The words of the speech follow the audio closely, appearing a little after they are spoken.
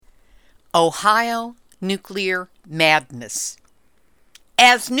Ohio nuclear madness.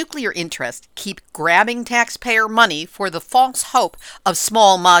 As nuclear interests keep grabbing taxpayer money for the false hope of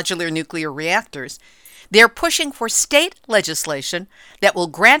small modular nuclear reactors, they're pushing for state legislation that will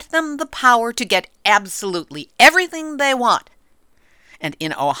grant them the power to get absolutely everything they want. And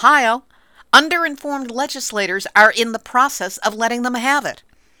in Ohio, underinformed legislators are in the process of letting them have it.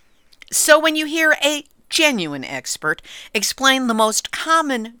 So when you hear a genuine expert explain the most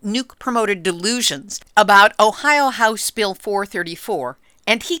common nuke-promoted delusions about Ohio House Bill 434,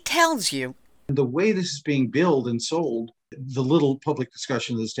 and he tells you, the way this is being billed and sold, the little public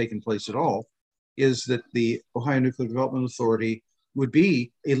discussion that's taken place at all, is that the Ohio Nuclear Development Authority would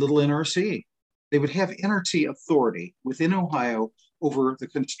be a little NRC. They would have NRC authority within Ohio over the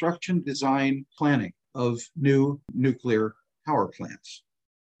construction, design, planning of new nuclear power plants.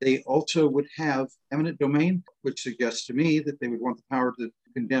 They also would have eminent domain, which suggests to me that they would want the power to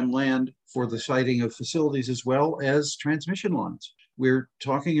condemn land for the siting of facilities as well as transmission lines. We're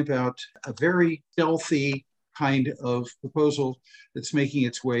talking about a very stealthy kind of proposal that's making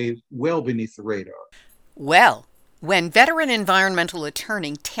its way well beneath the radar. Well, when veteran environmental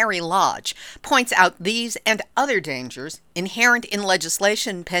attorney Terry Lodge points out these and other dangers inherent in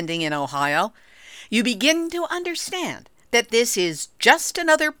legislation pending in Ohio, you begin to understand that this is just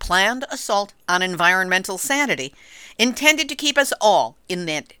another planned assault on environmental sanity intended to keep us all in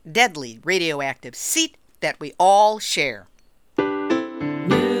that deadly radioactive seat that we all share.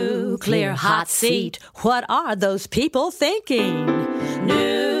 Nuclear hot seat, what are those people thinking?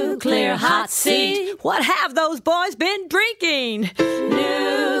 Nuclear hot seat, what have those boys been drinking?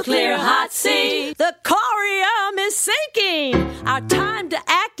 Nuclear hot seat, the corium is sinking. Our time to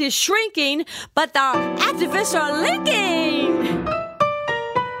act is shrinking, but our activists are linking.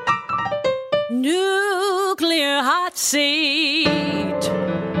 Nuclear hot seat,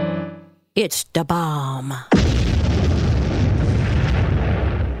 it's the bomb.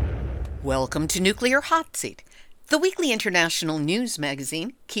 Welcome to Nuclear Hot Seat, the weekly international news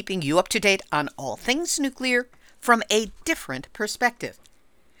magazine keeping you up to date on all things nuclear from a different perspective.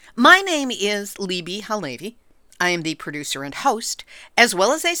 My name is Libby Halevi. I am the producer and host, as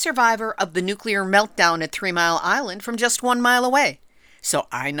well as a survivor of the nuclear meltdown at 3 Mile Island from just 1 mile away. So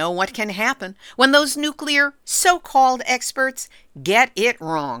I know what can happen when those nuclear so-called experts get it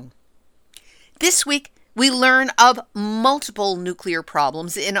wrong. This week, we learn of multiple nuclear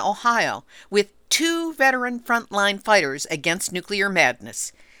problems in Ohio with 2 veteran frontline fighters against nuclear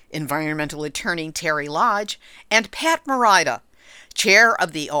madness, environmental attorney Terry Lodge and Pat Morita, chair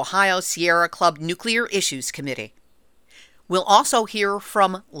of the Ohio Sierra Club Nuclear Issues Committee. We'll also hear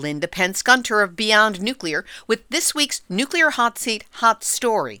from Linda Pence-Gunter of Beyond Nuclear with this week's Nuclear Hot Seat Hot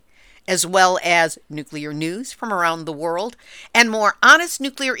Story, as well as nuclear news from around the world and more honest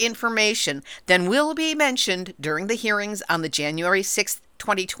nuclear information than will be mentioned during the hearings on the January 6,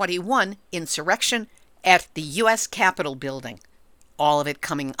 2021 insurrection at the U.S. Capitol building. All of it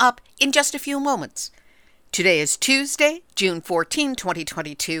coming up in just a few moments. Today is Tuesday, June 14,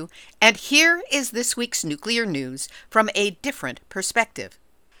 2022, and here is this week's nuclear news from a different perspective.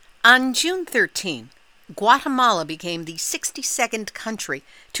 On June 13, Guatemala became the 62nd country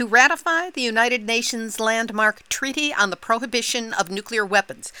to ratify the United Nations landmark Treaty on the Prohibition of Nuclear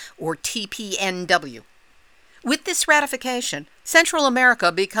Weapons, or TPNW. With this ratification, Central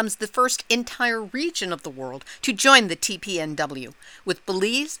America becomes the first entire region of the world to join the TPNW, with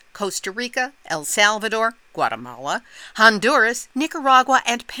Belize, Costa Rica, El Salvador, Guatemala, Honduras, Nicaragua,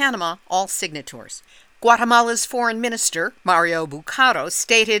 and Panama all signatories. Guatemala's Foreign Minister, Mario Bucaro,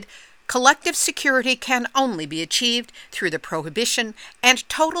 stated, "Collective security can only be achieved through the prohibition and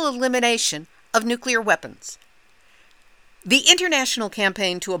total elimination of nuclear weapons." The International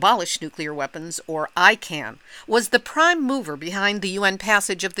Campaign to Abolish Nuclear Weapons, or ICAN, was the prime mover behind the UN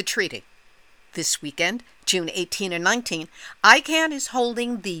passage of the treaty. This weekend, June 18 and 19, ICAN is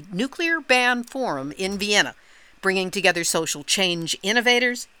holding the Nuclear Ban Forum in Vienna, bringing together social change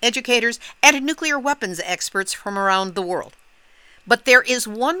innovators, educators, and nuclear weapons experts from around the world. But there is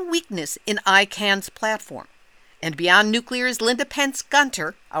one weakness in ICAN's platform, and Beyond Nuclear's Linda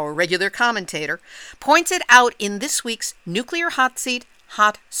Pence-Gunter, our regular commentator, points it out in this week's Nuclear Hot Seat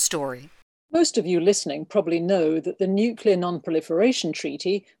Hot Story. Most of you listening probably know that the Nuclear Non-Proliferation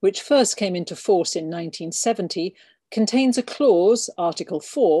Treaty, which first came into force in 1970, contains a clause, Article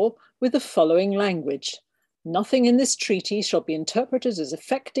 4, with the following language: "Nothing in this treaty shall be interpreted as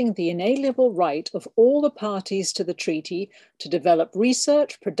affecting the inalienable right of all the parties to the treaty to develop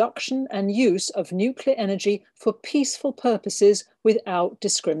research, production, and use of nuclear energy for peaceful purposes without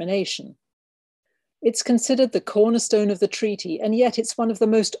discrimination." It's considered the cornerstone of the treaty, and yet it's one of the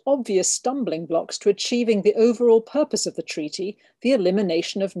most obvious stumbling blocks to achieving the overall purpose of the treaty, the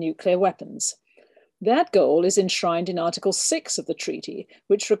elimination of nuclear weapons. That goal is enshrined in Article 6 of the treaty,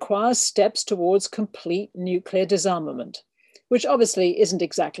 which requires steps towards complete nuclear disarmament, which obviously isn't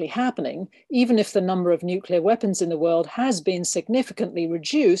exactly happening, even if the number of nuclear weapons in the world has been significantly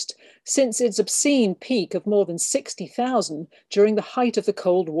reduced since its obscene peak of more than 60,000 during the height of the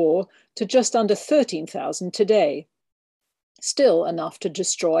Cold War to just under 13,000 today. Still enough to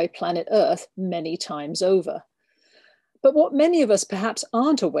destroy planet Earth many times over. But what many of us perhaps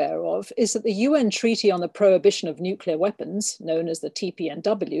aren't aware of is that the UN Treaty on the Prohibition of Nuclear Weapons, known as the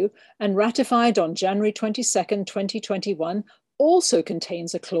TPNW, and ratified on January 22, 2021, also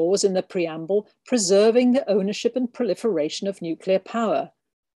contains a clause in the preamble preserving the ownership and proliferation of nuclear power.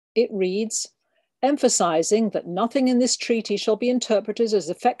 It reads, emphasizing that nothing in this treaty shall be interpreted as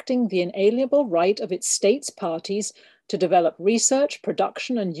affecting the inalienable right of its states parties to develop research,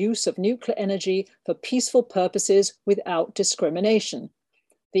 production, and use of nuclear energy for peaceful purposes without discrimination.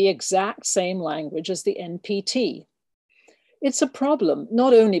 The exact same language as the NPT. It's a problem,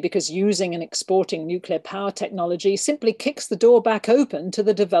 not only because using and exporting nuclear power technology simply kicks the door back open to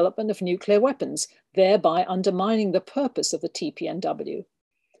the development of nuclear weapons, thereby undermining the purpose of the TPNW.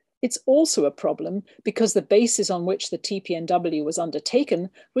 It's also a problem because the basis on which the TPNW was undertaken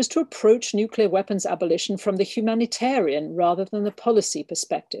was to approach nuclear weapons abolition from the humanitarian rather than the policy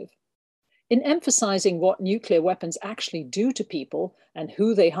perspective. In emphasizing what nuclear weapons actually do to people and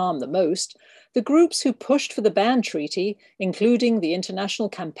who they harm the most, the groups who pushed for the ban treaty, including the International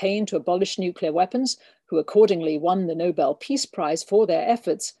Campaign to Abolish Nuclear Weapons, who accordingly won the Nobel Peace Prize for their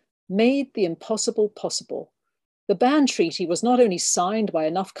efforts, made the impossible possible. The ban treaty was not only signed by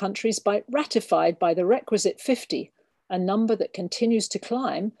enough countries, but ratified by the requisite 50, a number that continues to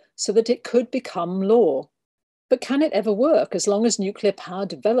climb so that it could become law. But can it ever work as long as nuclear power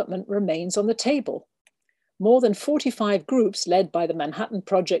development remains on the table? More than 45 groups led by the Manhattan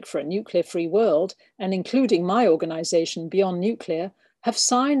Project for a Nuclear-Free World, and including my organization Beyond Nuclear, have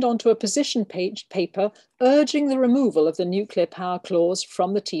signed onto a position paper urging the removal of the nuclear power clause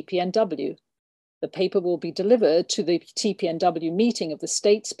from the TPNW. The paper will be delivered to the TPNW meeting of the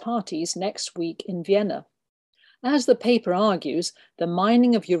states parties next week in Vienna. As the paper argues, the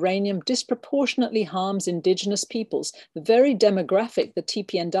mining of uranium disproportionately harms indigenous peoples, the very demographic the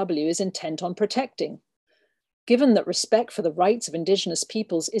TPNW is intent on protecting. Given that respect for the rights of indigenous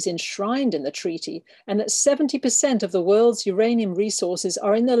peoples is enshrined in the treaty, and that 70% of the world's uranium resources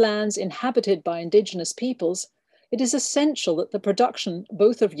are in the lands inhabited by indigenous peoples, it is essential that the production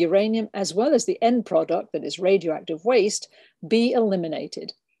both of uranium as well as the end product, that is radioactive waste, be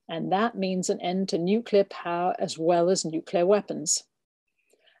eliminated. And that means an end to nuclear power as well as nuclear weapons.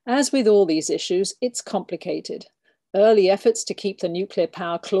 As with all these issues, it's complicated. Early efforts to keep the nuclear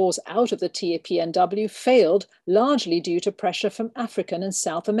power clause out of the TPNW failed largely due to pressure from African and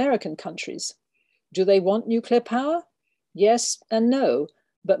South American countries. Do they want nuclear power? Yes and no.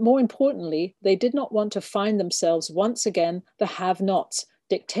 But more importantly, they did not want to find themselves once again the have-nots,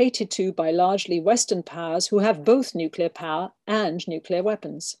 dictated to by largely Western powers who have both nuclear power and nuclear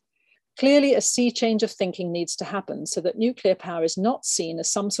weapons. Clearly, a sea change of thinking needs to happen so that nuclear power is not seen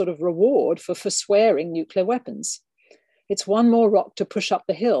as some sort of reward for forswearing nuclear weapons. It's one more rock to push up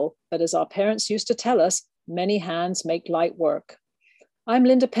the hill, but as our parents used to tell us, many hands make light work. I'm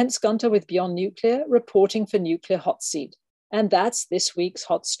Linda Pence-Gunter with Beyond Nuclear, reporting for Nuclear Hot Seat. And that's this week's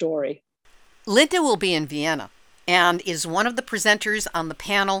hot story. Linda will be in Vienna and is one of the presenters on the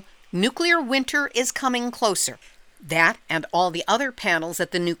panel, Nuclear Winter is Coming Closer. That and all the other panels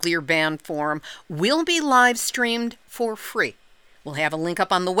at the Nuclear Ban Forum will be live streamed for free. We'll have a link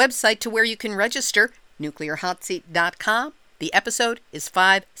up on the website to where you can register, nuclearhotseat.com. The episode is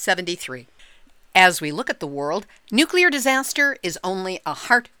 573. As we look at the world, nuclear disaster is only a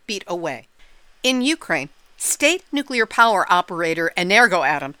heartbeat away. In Ukraine, state nuclear power operator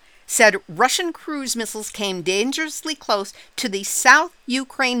Energoatom said Russian cruise missiles came dangerously close to the South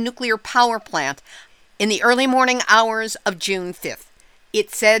Ukraine nuclear power plant in the early morning hours of June 5th. It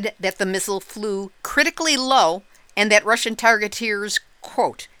said that the missile flew critically low and that Russian targeteers,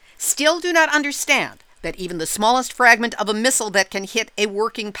 quote, still do not understand that even the smallest fragment of a missile that can hit a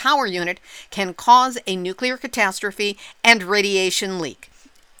working power unit can cause a nuclear catastrophe and radiation leak.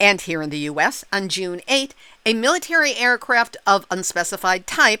 And here in the U.S., on June 8, a military aircraft of unspecified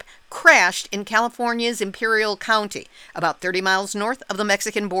type crashed in California's Imperial County, about 30 miles north of the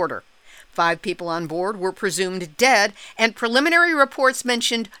Mexican border. 5 people on board were presumed dead, and preliminary reports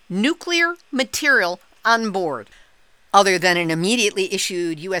mentioned nuclear material on board. other than an immediately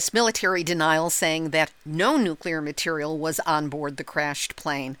issued U.S. military denial saying that no nuclear material was on board the crashed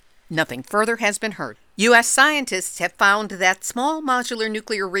plane. Nothing further has been heard. U.S. scientists have found that small modular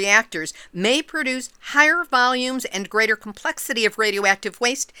nuclear reactors may produce higher volumes and greater complexity of radioactive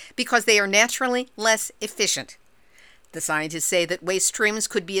waste because they are naturally less efficient. The scientists say that waste streams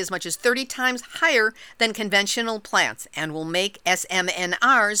could be as much as 30 times higher than conventional plants and will make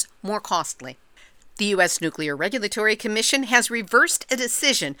SMNRs more costly. The U.S. Nuclear Regulatory Commission has reversed a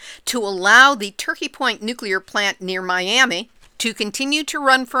decision to allow the Turkey Point nuclear plant near Miami to continue to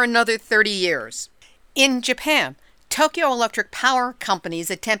run for another 30 years. In Japan, Tokyo Electric Power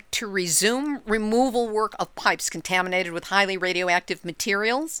Company's attempt to resume removal work of pipes contaminated with highly radioactive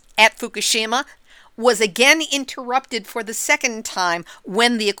materials at Fukushima was again interrupted for the second time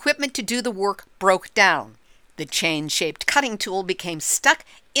when the equipment to do the work broke down. The chain-shaped cutting tool became stuck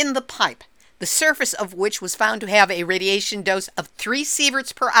in the pipe, the surface of which was found to have a radiation dose of 3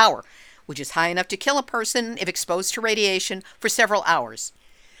 sieverts per hour, which is high enough to kill a person if exposed to radiation for several hours.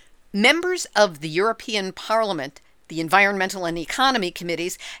 Members of the European Parliament, the Environmental and Economy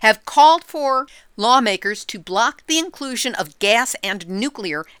Committees, have called for lawmakers to block the inclusion of gas and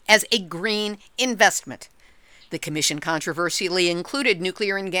nuclear as a green investment. The Commission controversially included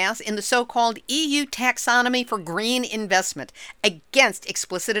nuclear and gas in the so-called EU taxonomy for green investment, against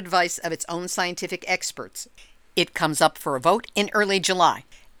explicit advice of its own scientific experts. It comes up for a vote in early July.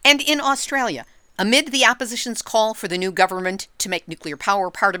 And in Australia, amid the opposition's call for the new government to make nuclear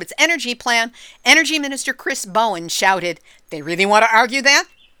power part of its energy plan, Energy Minister Chris Bowen shouted, "They really want to argue that?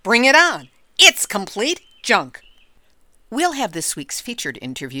 Bring it on. It's complete junk." We'll have this week's featured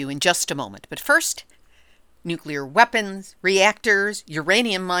interview in just a moment, but first, nuclear weapons, reactors,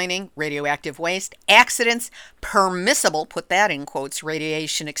 uranium mining, radioactive waste, accidents, permissible, put that in quotes,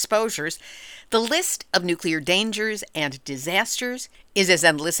 radiation exposures. The list of nuclear dangers and disasters is as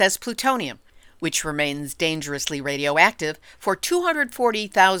endless as plutonium, which remains dangerously radioactive for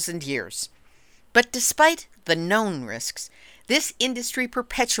 240,000 years. But despite the known risks, this industry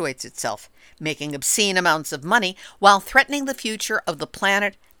perpetuates itself, making obscene amounts of money while threatening the future of the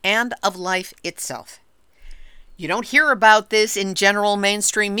planet and of life itself. You don't hear about this in general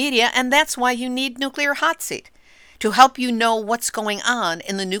mainstream media, and that's why you need Nuclear Hot Seat, to help you know what's going on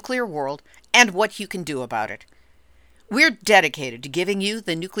in the nuclear world and what you can do about it. We're dedicated to giving you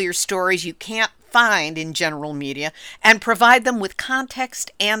the nuclear stories you can't find in general media and provide them with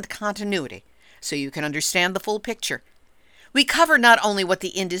context and continuity so you can understand the full picture. We cover not only what the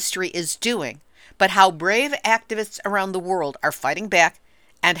industry is doing, but how brave activists around the world are fighting back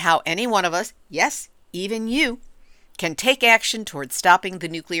and how any one of us, yes, even you, can take action toward stopping the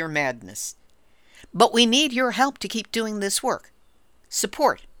nuclear madness. But we need your help to keep doing this work.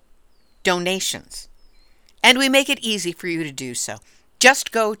 Support. Donations. And we make it easy for you to do so.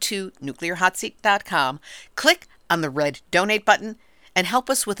 Just go to nuclearhotseat.com, click on the red donate button, and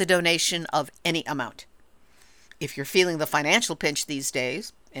help us with a donation of any amount. If you're feeling the financial pinch these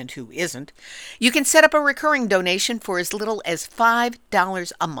days, and who isn't, you can set up a recurring donation for as little as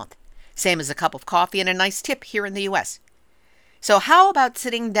 $5 a month. Same as a cup of coffee and a nice tip here in the U.S. So how about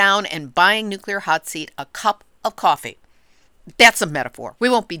sitting down and buying Nuclear Hot Seat a cup of coffee? That's a metaphor. We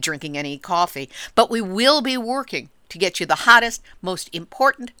won't be drinking any coffee, but we will be working to get you the hottest, most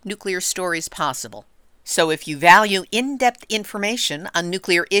important nuclear stories possible. So if you value in-depth information on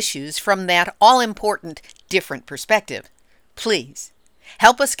nuclear issues from that all-important, different perspective, please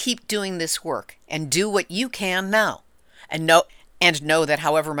help us keep doing this work and do what you can now. And know that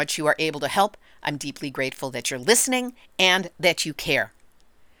however much you are able to help, I'm deeply grateful that you're listening and that you care.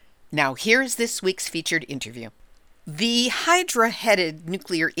 Now here's this week's featured interview. The Hydra-headed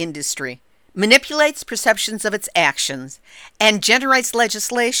nuclear industry manipulates perceptions of its actions and generates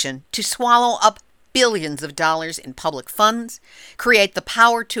legislation to swallow up billions of dollars in public funds, create the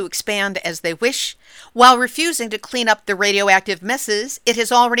power to expand as they wish, while refusing to clean up the radioactive messes it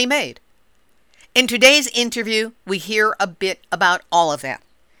has already made. In today's interview, we hear a bit about all of that.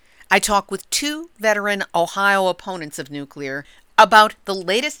 I talk with 2 veteran Ohio opponents of nuclear about the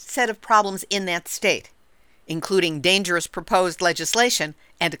latest set of problems in that state, including dangerous proposed legislation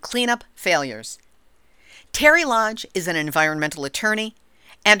and cleanup failures. Terry Lodge is an environmental attorney,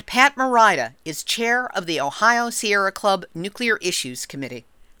 and Pat Morita is chair of the Ohio Sierra Club Nuclear Issues Committee.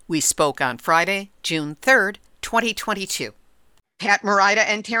 We spoke on Friday, June 3rd, 2022. Pat Morita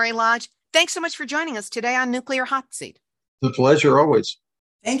and Terry Lodge, thanks so much for joining us today on Nuclear Hot Seat. The pleasure always.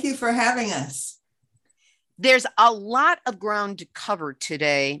 Thank you for having us. There's a lot of ground to cover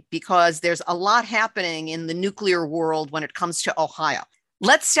today because there's a lot happening in the nuclear world when it comes to Ohio.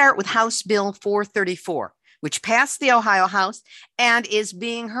 Let's start with House Bill 434, which passed the Ohio House and is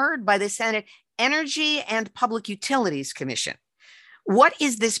being heard by the Senate Energy and Public Utilities Commission. What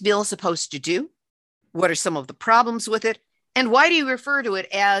is this bill supposed to do? What are some of the problems with it? And why do you refer to it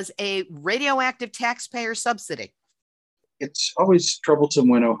as a radioactive taxpayer subsidy? It's always troublesome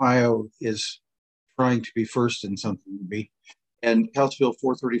when Ohio is trying to be first in something to be. And House Bill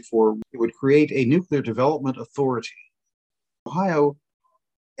 434 would create a nuclear development authority. Ohio,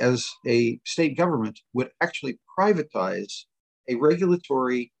 as a state government, would actually privatize a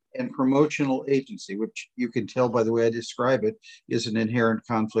regulatory and promotional agency, which you can tell by the way I describe it is an inherent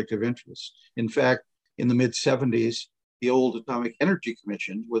conflict of interest. In fact, in the mid-70s, the old Atomic Energy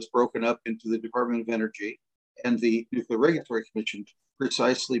Commission was broken up into the Department of Energy and the Nuclear Regulatory Commission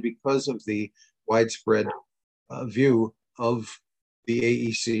precisely because of the widespread view of the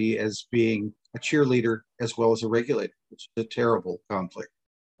AEC as being a cheerleader as well as a regulator, which is a terrible conflict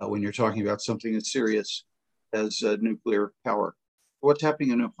when you're talking about something as serious as nuclear power. What's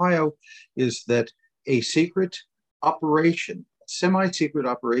happening in Ohio is that a secret operation, a semi-secret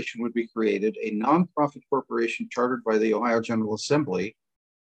operation would be created, a nonprofit corporation chartered by the Ohio General Assembly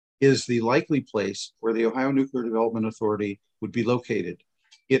is the likely place where the Ohio Nuclear Development Authority would be located.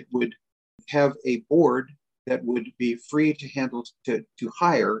 It would have a board that would be free to handle, to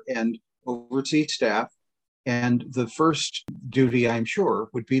hire and oversee staff. And the first duty, I'm sure,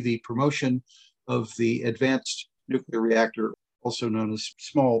 would be the promotion of the advanced nuclear reactor, also known as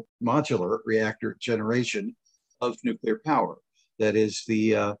small modular reactor generation of nuclear power. That is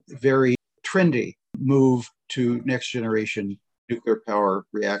the very trendy move to next generation nuclear power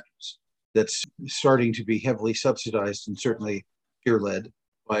reactors that's starting to be heavily subsidized and certainly peer-led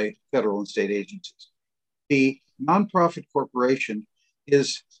by federal and state agencies. The nonprofit corporation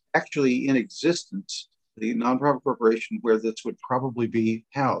is actually in existence, the nonprofit corporation where this would probably be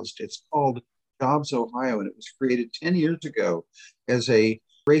housed. It's called Jobs Ohio, and it was created 10 years ago as a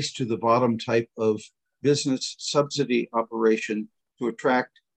race to the bottom type of business subsidy operation to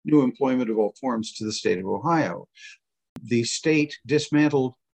attract new employment of all forms to the state of Ohio. The state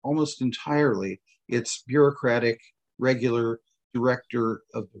dismantled almost entirely its bureaucratic, regular director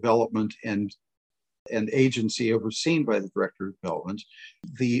of development and agency overseen by the director of development.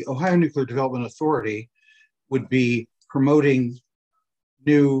 The Ohio Nuclear Development Authority would be promoting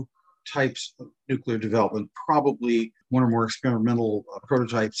new types of nuclear development, probably one or more experimental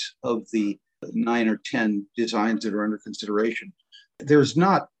prototypes of the 9 or 10 designs that are under consideration. There's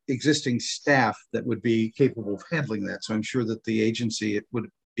not existing staff that would be capable of handling that. So I'm sure that the agency it would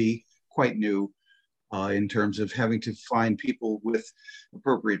be quite new in terms of having to find people with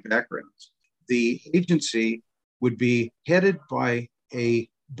appropriate backgrounds. The agency would be headed by a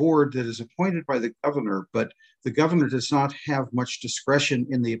board that is appointed by the governor, but the governor does not have much discretion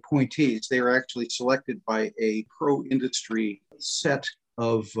in the appointees. They are actually selected by a pro-industry set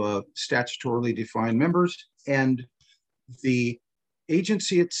of statutorily defined members. And the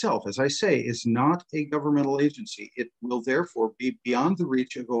agency itself, as I say, is not a governmental agency. It will therefore be beyond the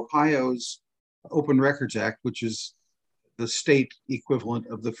reach of Ohio's Open Records Act, which is the state equivalent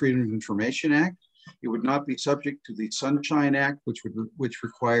of the Freedom of Information Act. It would not be subject to the Sunshine Act, which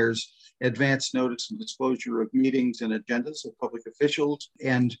requires advance notice and disclosure of meetings and agendas of public officials.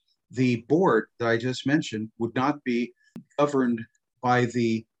 And the board that I just mentioned would not be governed by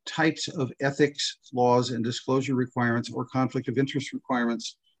the types of ethics laws and disclosure requirements or conflict of interest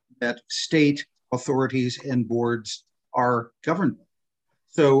requirements that state authorities and boards are governed by.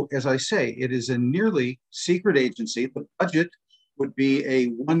 So, as I say, it is a nearly secret agency. The budget would be a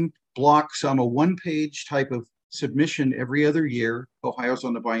one-page type of submission every other year. Ohio's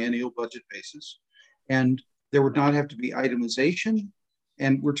on a biennial budget basis. And there would not have to be itemization.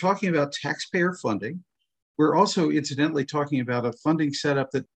 And we're talking about taxpayer funding. We're also incidentally talking about a funding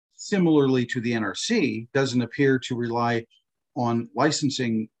setup that, similarly to the NRC, doesn't appear to rely on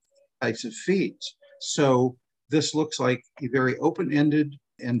licensing types of fees. So this looks like a very open-ended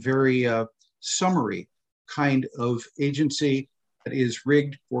and very summary kind of agency that is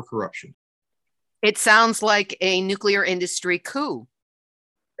rigged for corruption. It sounds like a nuclear industry coup.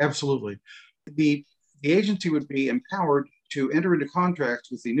 Absolutely. The agency would be empowered to enter into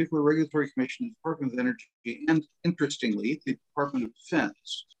contracts with the Nuclear Regulatory Commission, the Department of Energy, and interestingly, the Department of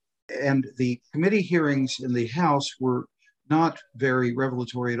Defense. And the committee hearings in the House were not very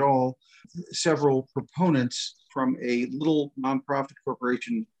revelatory at all. Several proponents from a little nonprofit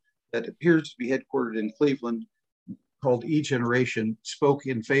corporation that appears to be headquartered in Cleveland called eGeneration spoke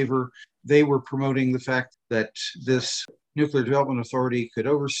in favor. They were promoting the fact that this Nuclear Development Authority could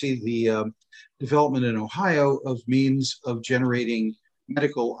oversee the development in Ohio of means of generating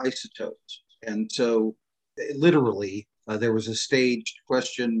medical isotopes. And so literally, there was a staged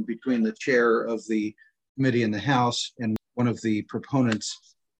question between the chair of the committee in the House and one of the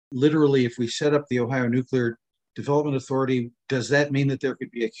proponents. Literally, if we set up the Ohio Nuclear Development Authority, does that mean that there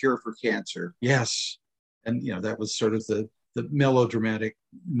could be a cure for cancer? Yes. And, that was sort of the melodramatic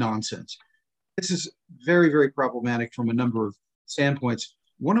nonsense. This is very, very problematic from a number of standpoints.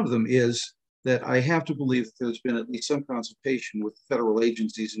 One of them is that I have to believe that there's been at least some consultation with federal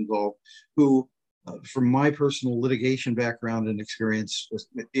agencies involved who, from my personal litigation background and experience with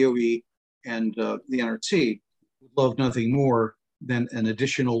DOE and the NRC, would love nothing more than an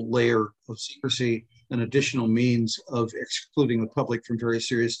additional layer of secrecy, an additional means of excluding the public from very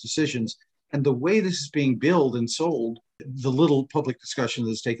serious decisions. And the way this is being billed and sold, the little public discussion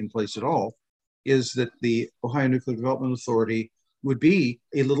that's taken place at all, is that the Ohio Nuclear Development Authority would be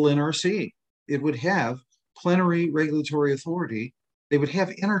a little NRC. It would have plenary regulatory authority. They would have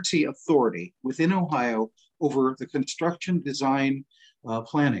NRC authority within Ohio over the construction, design,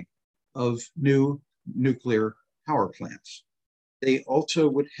 planning of new nuclear power plants. They also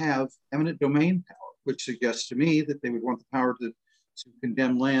would have eminent domain power, which suggests to me that they would want the power to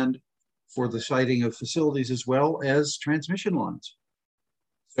condemn land for the siting of facilities as well as transmission lines.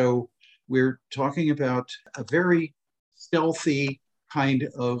 So we're talking about a very stealthy kind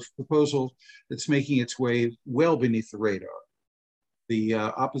of proposal that's making its way well beneath the radar. The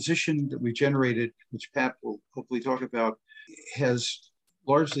opposition that we generated, which Pat will hopefully talk about, has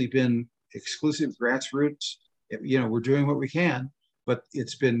largely been exclusive grassroots. We're doing what we can, but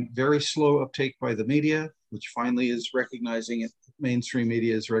it's been very slow uptake by the media, which finally is recognizing it. Mainstream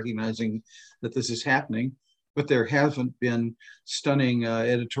media is recognizing that this is happening, but there hasn't been stunning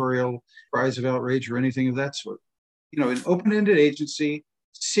editorial cries of outrage or anything of that sort. An open-ended agency,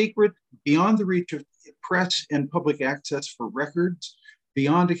 secret, beyond the reach of press and public access for records,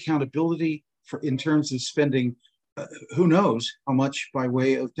 beyond accountability in terms of spending who knows how much by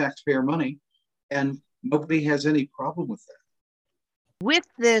way of taxpayer money, and nobody has any problem with that. With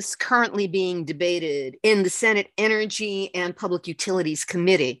this currently being debated in the Senate Energy and Public Utilities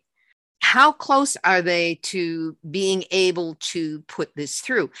Committee, how close are they to being able to put this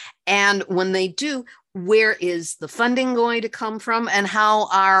through? And when they do, where is the funding going to come from, and how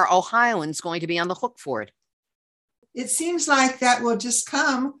are Ohioans going to be on the hook for it? It seems like that will just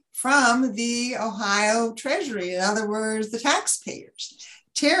come from the Ohio Treasury, in other words, the taxpayers.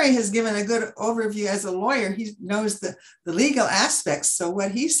 Terry has given a good overview as a lawyer. He knows the legal aspects. So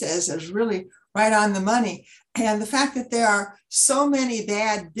what he says is really right on the money. And the fact that there are so many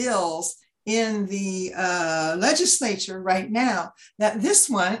bad bills in the legislature right now, that this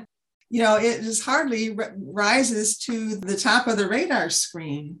one, it just hardly rises to the top of the radar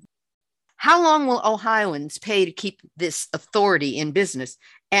screen. How long will Ohioans pay to keep this authority in business?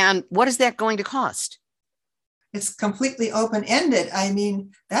 And what is that going to cost? It's completely open-ended. I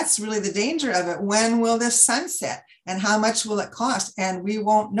mean, that's really the danger of it. When will this sunset and how much will it cost? And we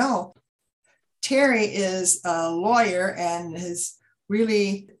won't know. Terry is a lawyer and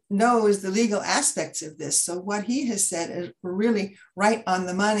really knows the legal aspects of this. So what he has said is really right on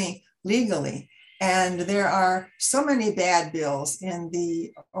the money legally. And there are so many bad bills in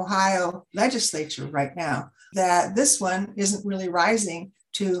the Ohio legislature right now that this one isn't really rising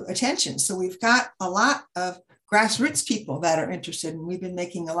to attention. So we've got a lot of grassroots people that are interested, and we've been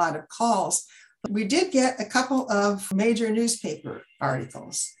making a lot of calls. We did get a couple of major newspaper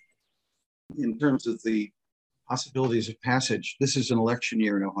articles. In terms of the possibilities of passage, this is an election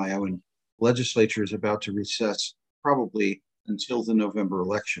year in Ohio, and the legislature is about to recess probably until the November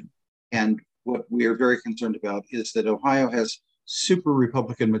election. And what we are very concerned about is that Ohio has super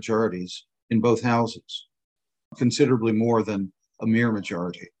Republican majorities in both houses, considerably more than a mere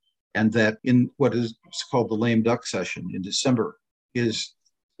majority. And that in what is called the lame duck session in December is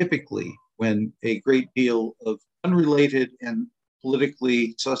typically when a great deal of unrelated and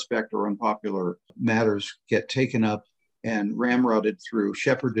politically suspect or unpopular matters get taken up and ramrodded through,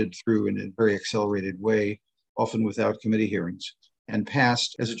 shepherded through in a very accelerated way, often without committee hearings, and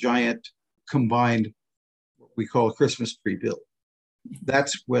passed as a giant combined, what we call a Christmas tree bill.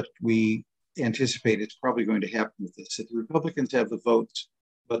 That's what we anticipate is probably going to happen with this, that the Republicans have the votes,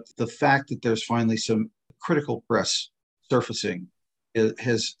 but the fact that there's finally some critical press surfacing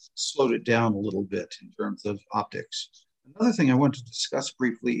has slowed it down a little bit in terms of optics. Another thing I want to discuss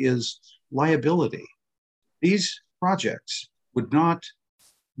briefly is liability. These projects would not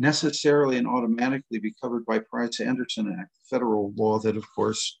necessarily and automatically be covered by Price-Anderson Act, federal law that, of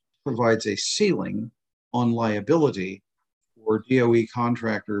course, provides a ceiling on liability for DOE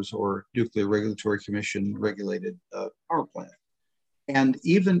contractors or Nuclear Regulatory Commission regulated power plant. And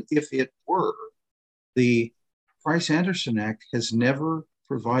even if it were, The Price-Anderson Act has never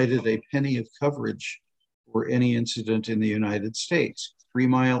provided a penny of coverage for any incident in the United States. 3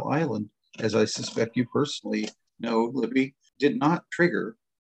 Mile Island, as I suspect you personally know, Libby, did not trigger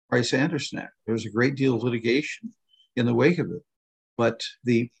Price-Anderson Act. There was a great deal of litigation in the wake of it. But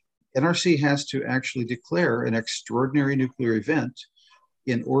the NRC has to actually declare an extraordinary nuclear event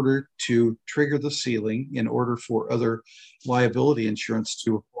in order to trigger the ceiling, in order for other liability insurance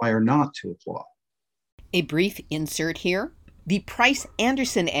to apply or not to apply. A brief insert here. The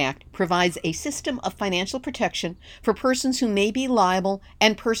Price-Anderson Act provides a system of financial protection for persons who may be liable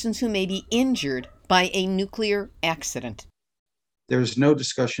and persons who may be injured by a nuclear accident. There's no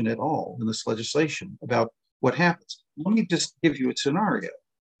discussion at all in this legislation about what happens. Let me just give you a scenario.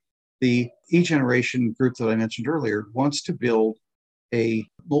 The eGeneration group that I mentioned earlier wants to build a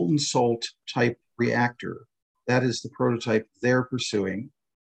molten salt type reactor. That is the prototype they're pursuing.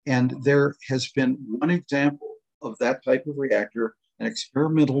 And there has been one example of that type of reactor, an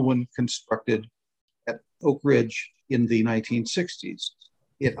experimental one constructed at Oak Ridge in the 1960s.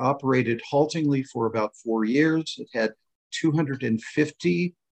 It operated haltingly for about 4 years. It had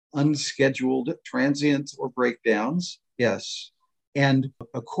 250 unscheduled transients or breakdowns. Yes. And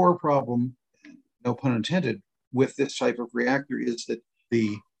a core problem, no pun intended, with this type of reactor is that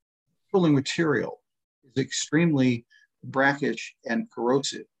the cooling material is extremely brackish and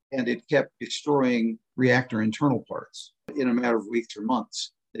corrosive, and it kept destroying reactor internal parts. In a matter of weeks or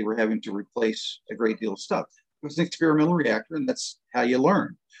months, they were having to replace a great deal of stuff. It was an experimental reactor, and that's how you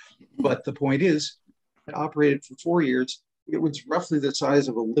learn. But the point is, it operated for 4 years. It was roughly the size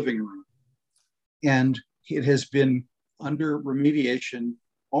of a living room. And it has been under remediation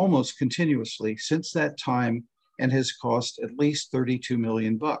almost continuously since that time and has cost at least $32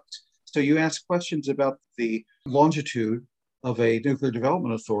 million. So you ask questions about the longitude of a nuclear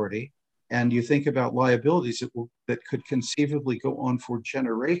development authority, and you think about liabilities that could conceivably go on for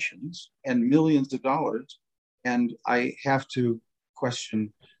generations and millions of dollars. And I have to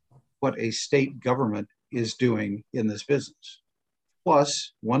question what a state government is doing in this business.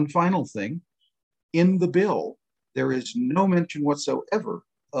 Plus, one final thing, in the bill, there is no mention whatsoever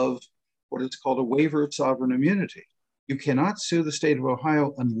of what is called a waiver of sovereign immunity. You cannot sue the state of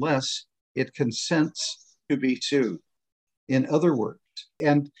Ohio unless it consents to be sued. In other words,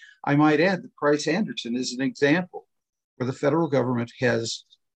 and I might add that Price-Anderson is an example where the federal government has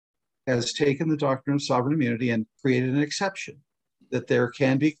taken the doctrine of sovereign immunity and created an exception that there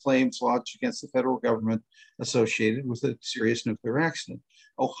can be claims lodged against the federal government associated with a serious nuclear accident.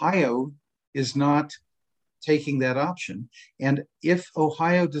 Ohio is not taking that option. And if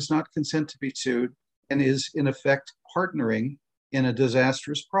Ohio does not consent to be sued and is in effect partnering in a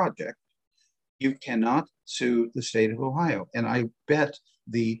disastrous project, you cannot sue the state of Ohio. And I bet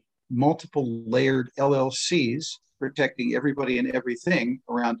the multiple layered LLCs protecting everybody and everything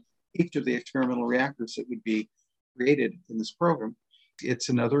around each of the experimental reactors that would be created in this program, it's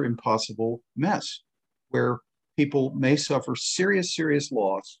another impossible mess where people may suffer serious, serious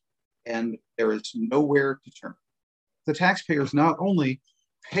loss and there is nowhere to turn. The taxpayers not only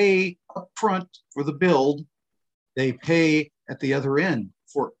pay upfront for the build, they pay at the other end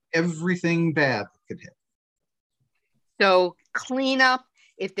for everything bad that could happen. So cleanup,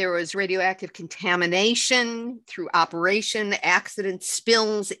 if there was radioactive contamination through operation, accidents,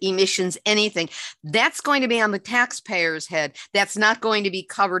 spills, emissions, anything, that's going to be on the taxpayer's head. That's not going to be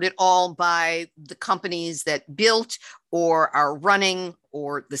covered at all by the companies that built or are running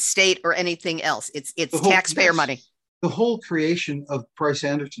or the state or anything else. It's taxpayer money. The whole creation of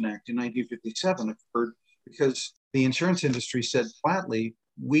Price-Anderson Act in 1957 occurred because the insurance industry said flatly,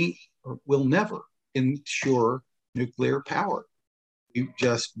 we will never insure nuclear power. You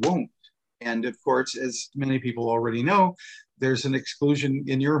just won't. And of course, as many people already know, there's an exclusion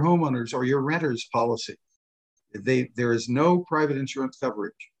in your homeowners or your renters policy. There is no private insurance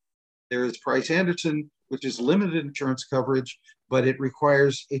coverage. There is Price-Anderson, which is limited insurance coverage, but it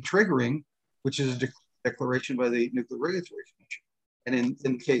requires a triggering, which is a declaration by the Nuclear Regulatory Commission. And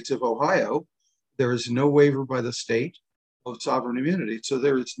in the case of Ohio, there is no waiver by the state of sovereign immunity. So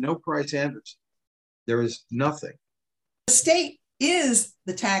there is no Price-Anderson. There is nothing. The state is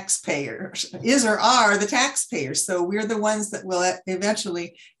the taxpayers, is or are the taxpayers. So we're the ones that will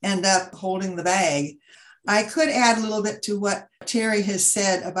eventually end up holding the bag. I could add a little bit to what Terry has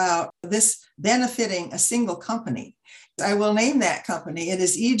said about this benefiting a single company. I will name that company. It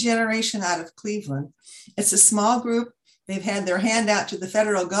is eGeneration out of Cleveland. It's a small group. They've had their hand out to the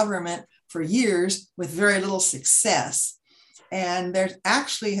federal government for years with very little success. And there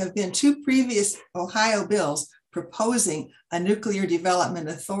actually have been 2 previous Ohio bills, proposing a nuclear development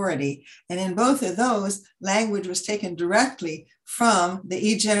authority. And in both of those, language was taken directly from the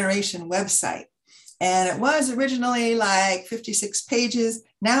eGeneration website. And it was originally like 56 pages.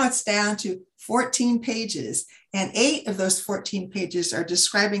 Now it's down to 14 pages. And 8 of those 14 pages are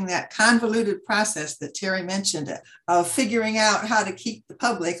describing that convoluted process that Terry mentioned of figuring out how to keep the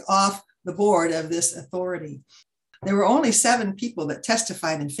public off the board of this authority. There were only 7 people that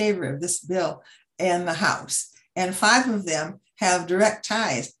testified in favor of this bill in the House, and 5 of them have direct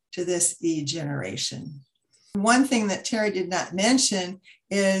ties to this eGeneration. One thing that Terry did not mention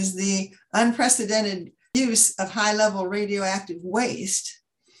is the unprecedented use of high-level radioactive waste.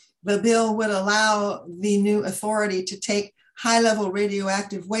 The bill would allow the new authority to take high-level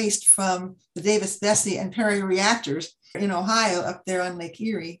radioactive waste from the Davis-Besse and Perry reactors in Ohio up there on Lake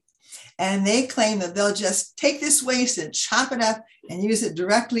Erie. And they claim that they'll just take this waste and chop it up and use it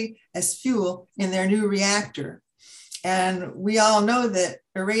directly as fuel in their new reactor. And we all know that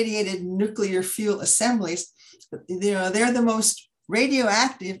irradiated nuclear fuel assemblies, they're the most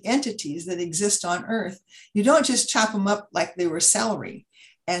radioactive entities that exist on Earth. You don't just chop them up like they were celery.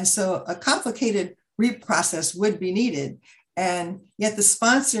 And so a complicated reprocess would be needed. And yet the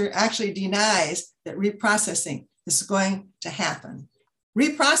sponsor actually denies that reprocessing is going to happen.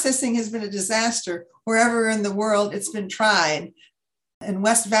 Reprocessing has been a disaster wherever in the world it's been tried. In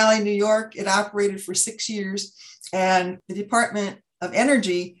West Valley, New York, it operated for 6 years, and the Department of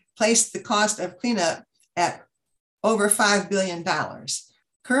Energy placed the cost of cleanup at over $5 billion.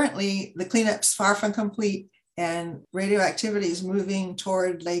 Currently, the cleanup's far from complete, and radioactivity is moving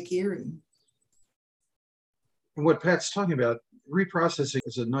toward Lake Erie. And what Pat's talking about, reprocessing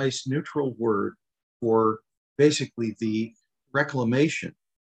is a nice neutral word for basically the reclamation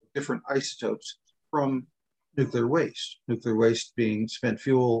of different isotopes from nuclear waste being spent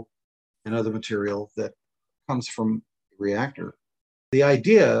fuel and other material that comes from the reactor. The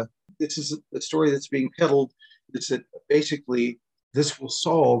idea, this is a story that's being peddled, is that basically this will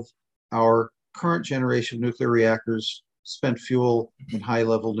solve our current generation nuclear reactors, spent fuel, and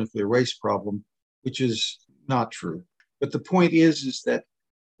high-level nuclear waste problem, which is not true. But the point is that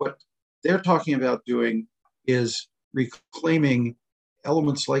what they're talking about doing is reclaiming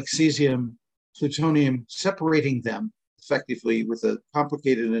elements like cesium, plutonium, separating them effectively with a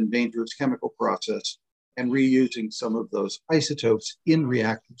complicated and dangerous chemical process, and reusing some of those isotopes in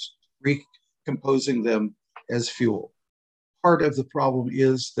reactors, recomposing them as fuel. Part of the problem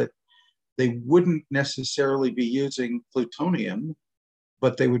is that they wouldn't necessarily be using plutonium,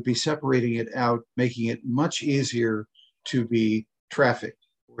 but they would be separating it out, making it much easier to be trafficked,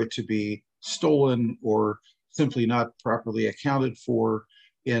 or to be stolen, or simply not properly accounted for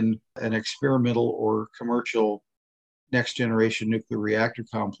in an experimental or commercial next generation nuclear reactor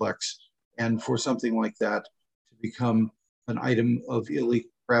complex, and for something like that to become an item of illegal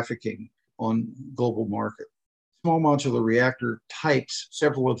trafficking on global market. Small modular reactor types,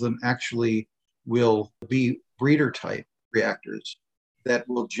 several of them actually will be breeder type reactors that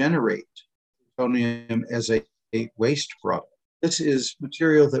will generate plutonium as a waste product. This is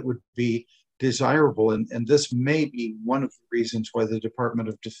material that would be desirable, and this may be one of the reasons why the Department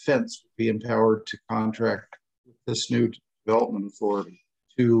of Defense would be empowered to contract with this new development authority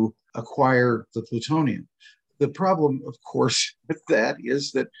to acquire the plutonium. The problem, of course, with that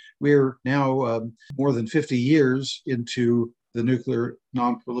is that we're now more than 50 years into the Nuclear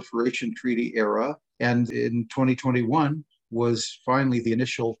Non-Proliferation Treaty era, and in 2021 was finally the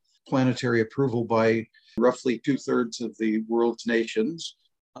initial planetary approval by roughly 2/3 of the world's nations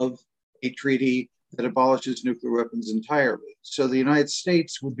of a treaty that abolishes nuclear weapons entirely. So the United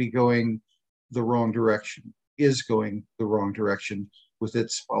States would be going the wrong direction, is going the wrong direction with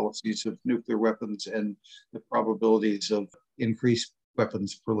its policies of nuclear weapons and the probabilities of increased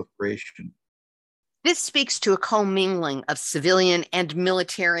weapons proliferation. This speaks to a commingling of civilian and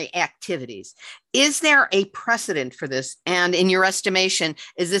military activities. Is there a precedent for this? And in your estimation,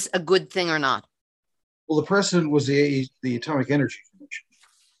 is this a good thing or not? Well, the precedent was the Atomic Energy Commission.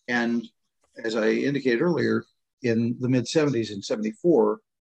 And as I indicated earlier, in the mid-70s, in 74,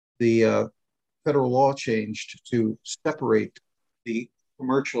 the federal law changed to separate the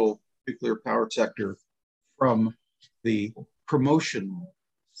commercial nuclear power sector from the promotion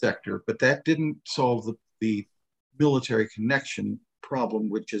sector, but that didn't solve the military connection problem,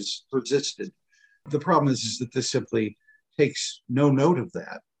 which has persisted. The problem is that this simply takes no note of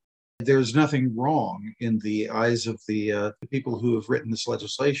that. There's nothing wrong in the eyes of the people who have written this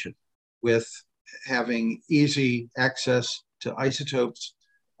legislation with having easy access to isotopes.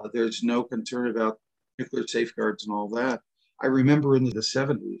 There's no concern about nuclear safeguards and all that. I remember in the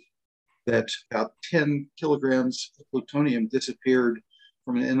 70s that about 10 kilograms of plutonium disappeared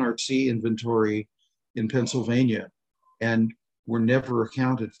from an NRC inventory in Pennsylvania and were never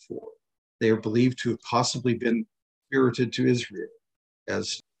accounted for. They are believed to have possibly been spirited to Israel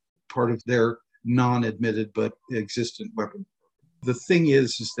as part of their non-admitted but existent weapon. The thing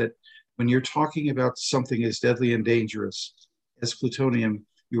is that when you're talking about something as deadly and dangerous as plutonium,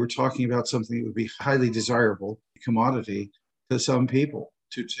 you were talking about something that would be highly desirable commodity to some people,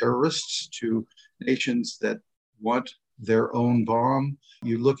 to terrorists, to nations that want their own bomb.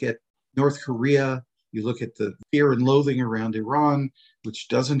 You look at North Korea, you look at the fear and loathing around Iran, which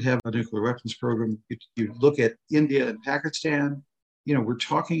doesn't have a nuclear weapons program. You look at India and Pakistan. We're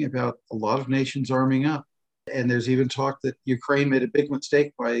talking about a lot of nations arming up. And there's even talk that Ukraine made a big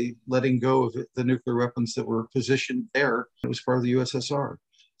mistake by letting go of the nuclear weapons that were positioned there. It was part of the USSR.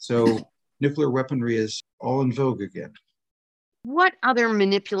 So nuclear weaponry is all in vogue again. What other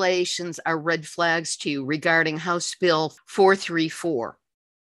manipulations are red flags to you regarding House Bill 434?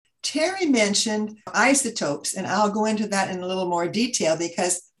 Terry mentioned isotopes, and I'll go into that in a little more detail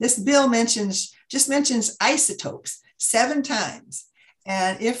because this bill just mentions isotopes 7 times.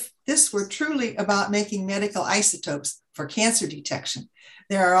 And if this were truly about making medical isotopes for cancer detection,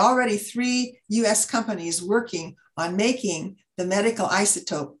 there are already 3 US companies working on making the medical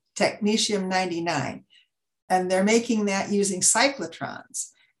isotope technetium-99. And they're making that using cyclotrons.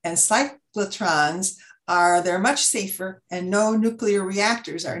 And cyclotrons they're much safer and no nuclear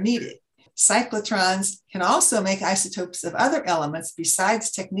reactors are needed. Cyclotrons can also make isotopes of other elements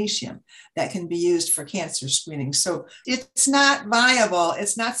besides technetium that can be used for cancer screening. So it's not viable.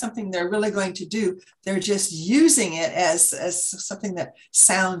 It's not something they're really going to do. They're just using it as something that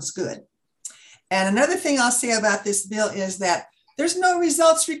sounds good. And another thing I'll say about this bill is that there's no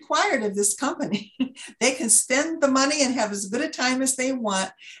results required of this company. They can spend the money and have as good a time as they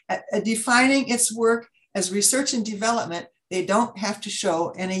want at defining its work as research and development. They don't have to show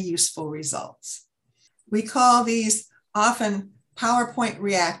any useful results. We call these often PowerPoint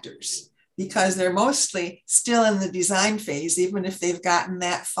reactors because they're mostly still in the design phase, even if they've gotten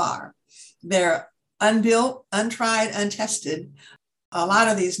that far. They're unbuilt, untried, untested, a lot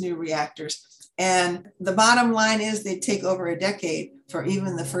of these new reactors. And the bottom line is they take over a decade for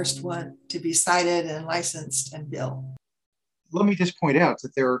even the first one to be sited and licensed and built. Let me just point out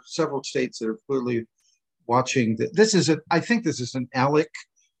that there are several states that are clearly watching that. I think this is an ALEC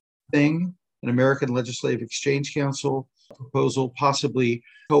thing, an American Legislative Exchange Council proposal, possibly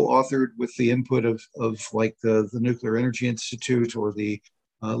co-authored with the input of like the Nuclear Energy Institute or the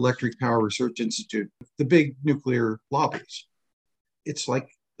Electric Power Research Institute, the big nuclear lobbies. It's like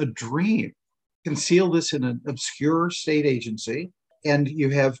a dream. Conceal this in an obscure state agency, and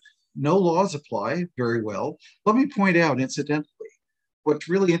you have no laws apply very well. Let me point out, incidentally, what's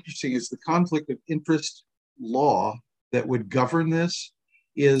really interesting is the conflict of interest law that would govern this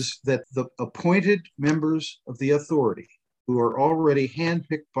is that the appointed members of the authority, who are already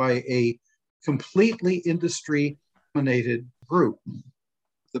handpicked by a completely industry-dominated group,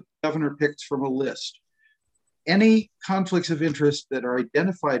 the governor picks from a list. Any conflicts of interest that are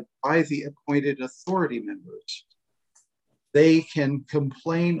identified by the appointed authority members, they can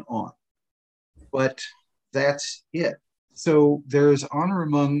complain on, but that's it. So there's honor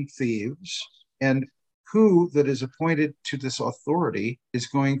among thieves, and who that is appointed to this authority is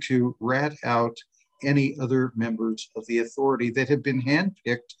going to rat out any other members of the authority that have been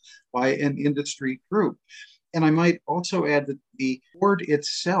handpicked by an industry group. And I might also add that the board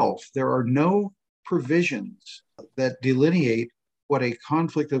itself, there are no provisions that delineate what a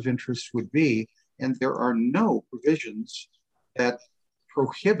conflict of interest would be, and there are no provisions that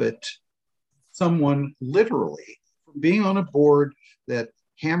prohibit someone literally from being on a board that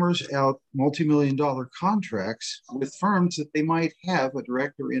hammers out multi-million-dollar contracts with firms that they might have a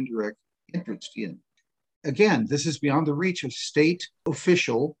direct or indirect interest in. Again, this is beyond the reach of state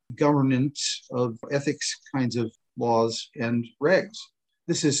official governance of ethics kinds of laws and regs.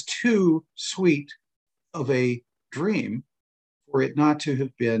 This is too sweet of a dream for it not to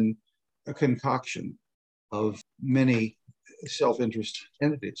have been a concoction of many self-interest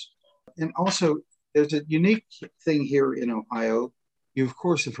entities. And also, there's a unique thing here in Ohio. You, of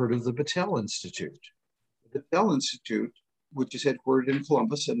course, have heard of the Battelle Institute. The Battelle Institute, which is headquartered in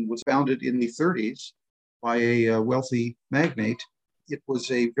Columbus and was founded in the 30s by a wealthy magnate, it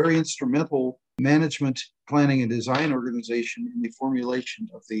was a very instrumental management, planning, and design organization in the formulation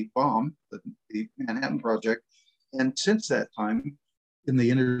of the bomb, the Manhattan Project. And since that time, in the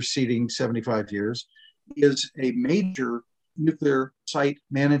interceding 75 years, is a major nuclear site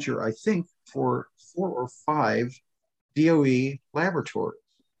manager, I think, for 4 or 5 DOE laboratories.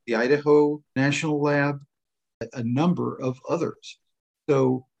 the Idaho National Lab, a number of others.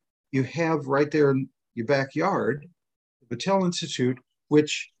 So you have right there in your backyard, the Battelle Institute,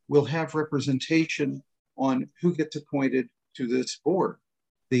 which will have representation on who gets appointed to this board.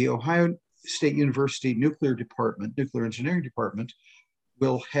 The Ohio State University Nuclear Department, Nuclear Engineering Department,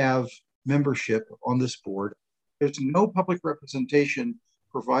 will have membership on this board. There's no public representation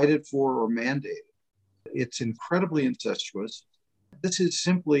provided for or mandated. It's incredibly incestuous. This is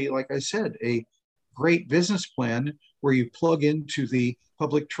simply, like I said, a great business plan where you plug into the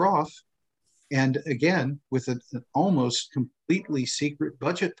public trough, and again, with an almost completely secret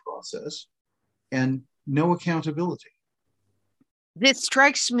budget process and no accountability. This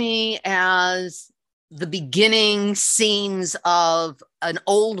strikes me as the beginning scenes of an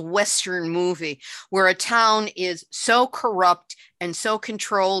old Western movie where a town is so corrupt and so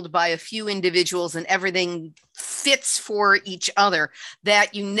controlled by a few individuals and everything fits for each other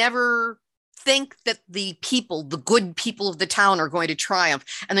that you never think that the people, the good people of the town, are going to triumph.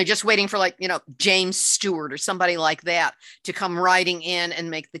 And they're just waiting for, like, James Stewart or somebody like that to come riding in and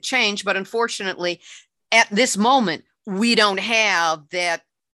make the change. But unfortunately, at this moment, we don't have that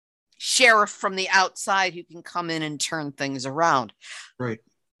sheriff from the outside who can come in and turn things around. Right.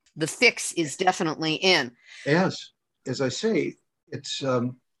 The fix is definitely in. As I say, it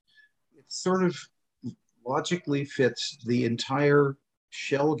sort of logically fits the entire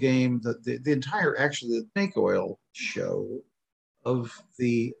shell game, the entire, actually, the snake oil show of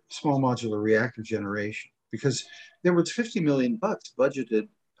the small modular reactor generation, because there was $50 million budgeted.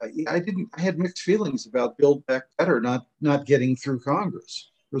 I had mixed feelings about Build Back Better not getting through Congress.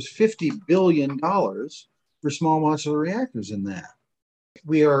 There was $50 billion for small modular reactors in that.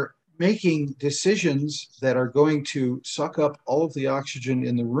 We are making decisions that are going to suck up all of the oxygen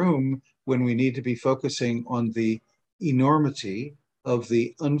in the room when we need to be focusing on the enormity of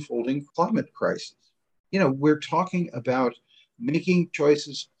the unfolding climate crisis. We're talking about making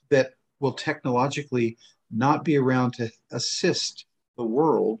choices that will technologically not be around to assist the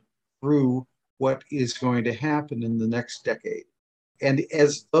world through what is going to happen in the next decade. And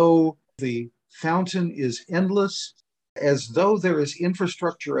as though the fountain is endless, as though there is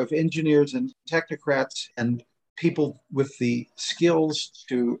infrastructure of engineers and technocrats and people with the skills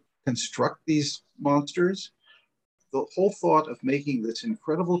to construct these monsters, the whole thought of making this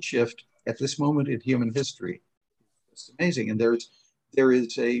incredible shift at this moment in human history is amazing. And there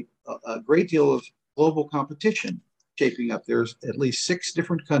is a great deal of global competition shaping up. There's at least 6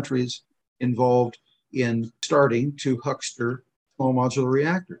 different countries involved in starting to huckster small modular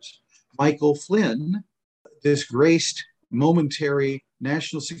reactors. Michael Flynn, disgraced momentary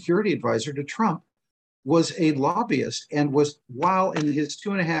national security advisor to Trump, was a lobbyist and was, while in his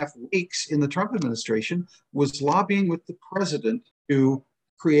 2.5 weeks in the Trump administration, was lobbying with the president to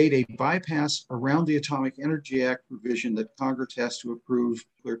create a bypass around the Atomic Energy Act provision that Congress has to approve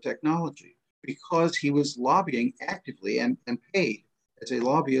nuclear technology, because he was lobbying actively and paid as a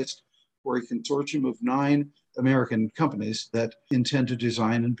lobbyist for a consortium of 9 American companies that intend to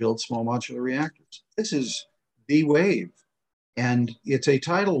design and build small modular reactors. This is the wave. And it's a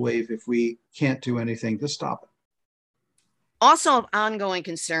tidal wave if we can't do anything to stop it. Also of ongoing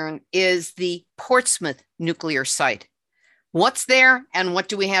concern is the Portsmouth nuclear site. What's there and what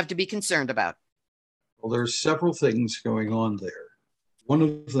do we have to be concerned about? Well, there's several things going on there. One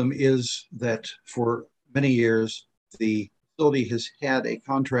of them is that for many years, the facility has had a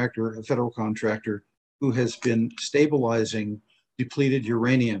contractor, a federal contractor, who has been stabilizing depleted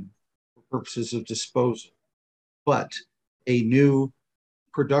uranium for purposes of disposal. But a new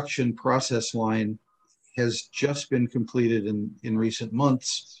production process line has just been completed in recent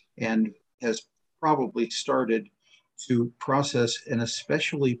months and has probably started to process an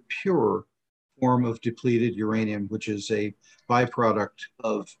especially pure form of depleted uranium, which is a byproduct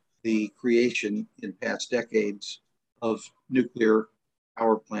of the creation in past decades of nuclear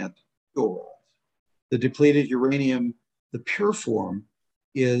power plant fuel rods. The depleted uranium, the pure form,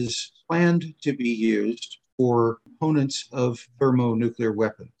 is planned to be used for components of thermonuclear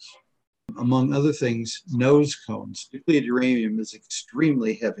weapons. Among other things, nose cones. Depleted uranium is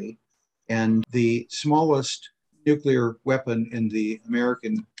extremely heavy, and the smallest nuclear weapon in the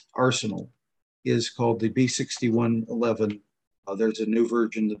American arsenal is called the B-6111. There's a new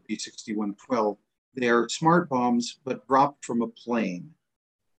version, the B-6112. They are smart bombs, but dropped from a plane.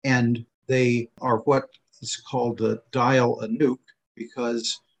 And they are what is called a dial a nuke,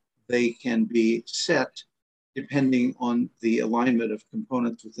 because they can be set depending on the alignment of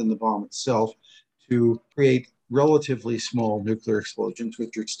components within the bomb itself to create relatively small nuclear explosions,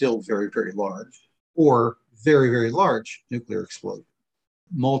 which are still very, very large, or very, very large nuclear explosions.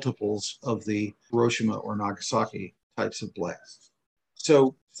 multiples of the Hiroshima or Nagasaki types of blasts.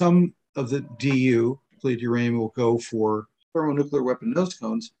 So some of the DU, depleted uranium, will go for thermonuclear weapon nose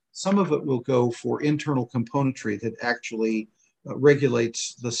cones. Some of it will go for internal componentry that actually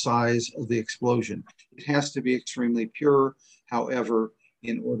regulates the size of the explosion. It has to be extremely pure, however,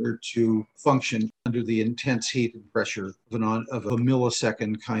 in order to function under the intense heat and pressure of a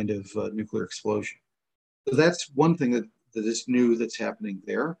millisecond kind of nuclear explosion. So that's one thing that is new that's happening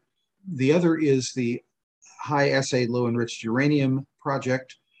there. The other is the high assay low enriched uranium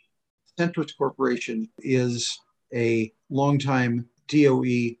project. Centrus Corporation is a longtime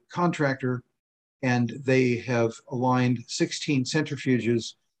DOE contractor, and they have aligned 16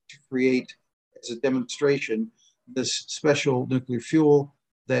 centrifuges to create, as a demonstration, this special nuclear fuel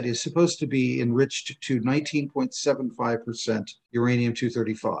that is supposed to be enriched to 19.75%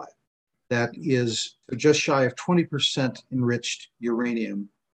 uranium-235. That is just shy of 20% enriched uranium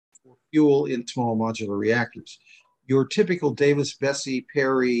for fuel in small modular reactors. Your typical Davis-Besse,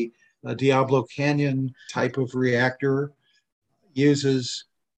 Perry, Diablo Canyon type of reactor uses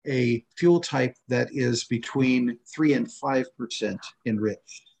a fuel type that is between 3 and 5%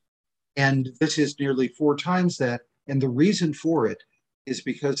 enriched. And this is nearly 4 times that. And the reason for it is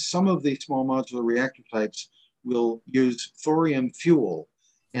because some of the small modular reactor types will use thorium fuel,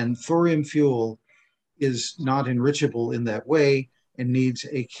 and thorium fuel is not enrichable in that way and needs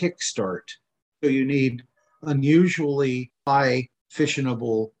a kickstart. So you need unusually high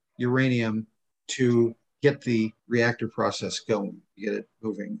fissionable uranium to get the reactor process going, get it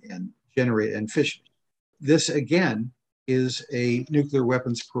moving and generate and fission. This, again, is a nuclear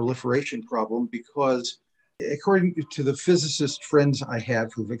weapons proliferation problem because, according to the physicist friends I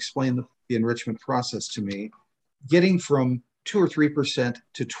have who've explained the enrichment process to me, getting from 2 or 3%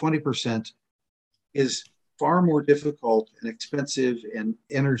 to 20% is far more difficult and expensive and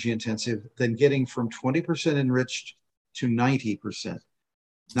energy intensive than getting from 20% enriched to 90%.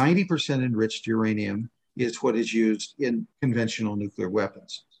 90% enriched uranium is what is used in conventional nuclear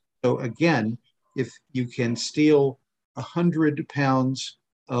weapons. So again, if you can steal 100 pounds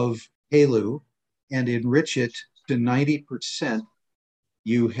of HALEU and enrich it to 90%,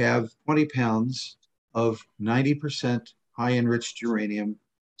 you have 20 pounds of 90% high enriched uranium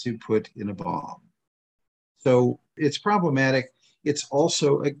to put in a bomb. So it's problematic. It's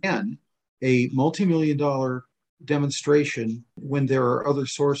also, again, a multi-million-dollar demonstration when there are other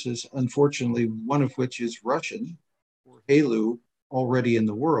sources, unfortunately, one of which is Russian, or HALEU, already in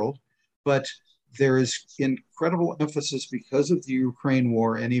the world. But there is incredible emphasis because of the Ukraine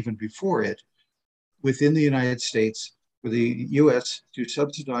war and even before it within the United States for the US to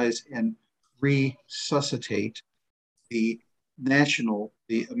subsidize and resuscitate the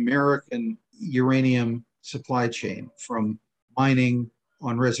American uranium supply chain, from mining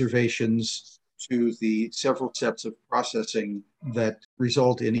on reservations to the several steps of processing that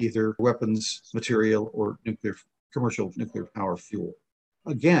result in either weapons material or commercial nuclear power fuel.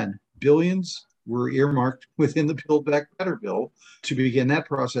 Again, billions were earmarked within the Build Back Better bill to begin that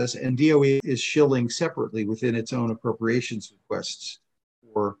process, and DOE is shilling separately within its own appropriations requests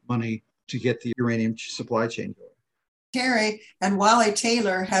for money to get the uranium supply chain going. Terry and Wally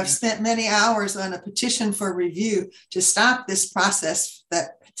Taylor have spent many hours on a petition for review to stop this process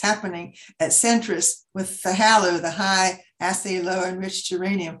that's happening at Centrus with the HALEU, the high assay low enriched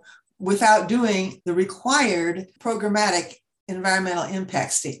uranium, without doing the required programmatic environmental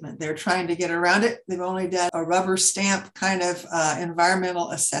impact statement. They're trying to get around it. They've only done a rubber stamp kind of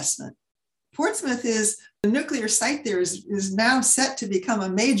environmental assessment. Portsmouth the nuclear site there is now set to become a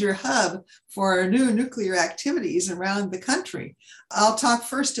major hub for new nuclear activities around the country. I'll talk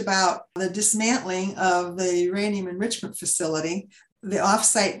first about the dismantling of the uranium enrichment facility, the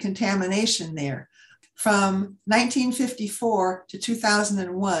offsite contamination there. From 1954 to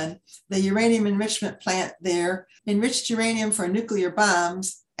 2001, the uranium enrichment plant there enriched uranium for nuclear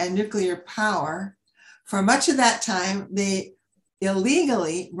bombs and nuclear power. For much of that time, they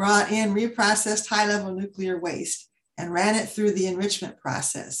illegally brought in reprocessed high-level nuclear waste and ran it through the enrichment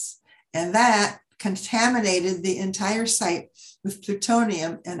process. And that contaminated the entire site with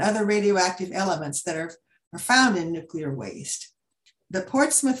plutonium and other radioactive elements that are found in nuclear waste. The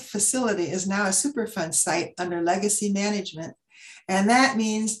Portsmouth facility is now a Superfund site under legacy management, and that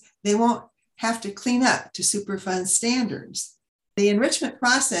means they won't have to clean up to Superfund standards. The enrichment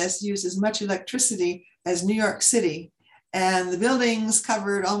process uses much electricity as New York City, and the buildings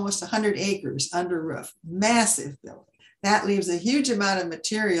covered almost 100 acres under roof, massive building. That leaves a huge amount of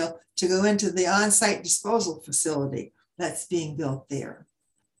material to go into the on-site disposal facility that's being built there.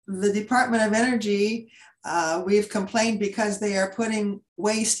 The Department of Energy We've complained because they are putting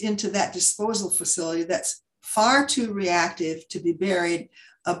waste into that disposal facility that's far too reactive to be buried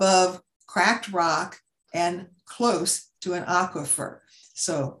above cracked rock and close to an aquifer.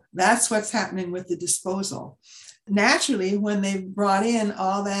 So that's what's happening with the disposal. Naturally, when they brought in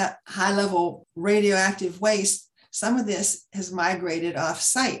all that high-level radioactive waste, some of this has migrated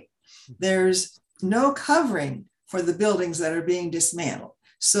off-site. There's no covering for the buildings that are being dismantled.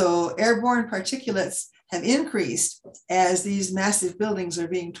 So airborne particulates have increased as these massive buildings are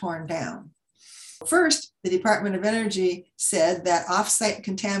being torn down. First, the Department of Energy said that off-site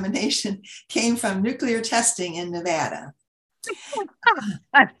contamination came from nuclear testing in Nevada.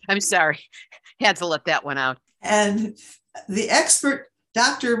 I'm sorry. Had to let that one out. And the expert,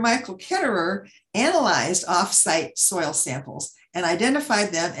 Dr. Michael Ketterer, analyzed off-site soil samples and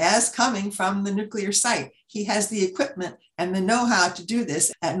identified them as coming from the nuclear site. He has the equipment and the know-how to do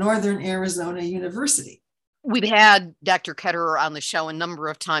this at Northern Arizona University. We've had Dr. Ketterer on the show a number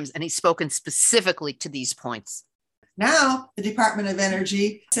of times, and he's spoken specifically to these points. Now, the Department of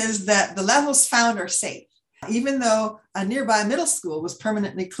Energy says that the levels found are safe, even though a nearby middle school was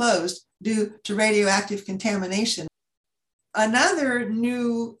permanently closed due to radioactive contamination. Another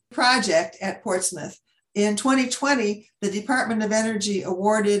new project at Portsmouth. In 2020, the Department of Energy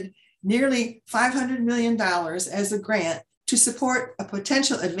awarded nearly $500 million as a grant to support a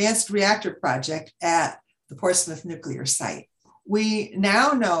potential advanced reactor project at the Portsmouth nuclear site. We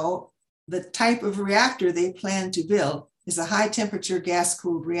now know the type of reactor they plan to build is a high-temperature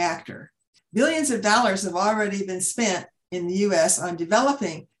gas-cooled reactor. Billions of dollars have already been spent in the US on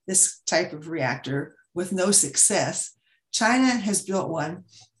developing this type of reactor with no success. China has built one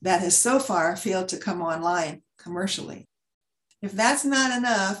that has so far failed to come online commercially. If that's not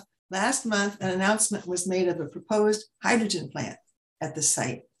enough, last month an announcement was made of a proposed hydrogen plant at the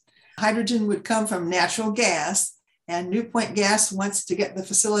site. Hydrogen would come from natural gas, and Newpoint Gas wants to get the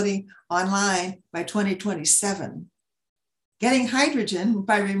facility online by 2027. Getting hydrogen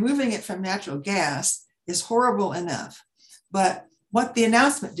by removing it from natural gas is horrible enough. But what the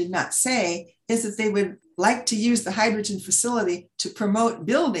announcement did not say is that they would like to use the hydrogen facility to promote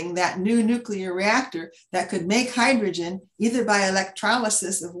building that new nuclear reactor that could make hydrogen either by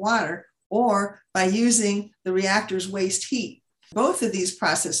electrolysis of water or by using the reactor's waste heat. Both of these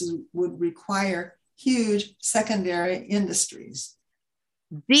processes would require huge secondary industries.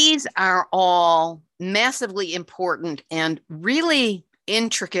 These are all massively important and really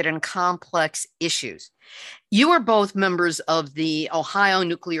intricate and complex issues. You are both members of the Ohio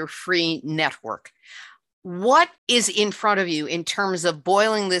Nuclear Free Network. What is in front of you in terms of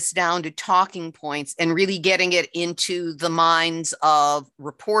boiling this down to talking points and really getting it into the minds of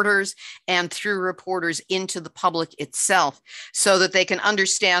reporters and through reporters into the public itself so that they can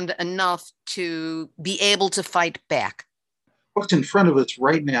understand enough to be able to fight back? What's in front of us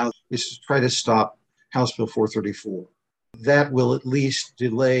right now is to try to stop House Bill 434. That will at least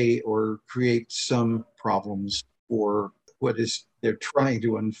delay or create some problems for what is they're trying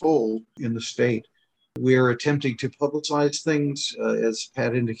to unfold in the state. We're attempting to publicize things, as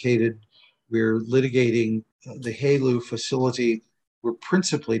Pat indicated. We're litigating the HALEU facility. We're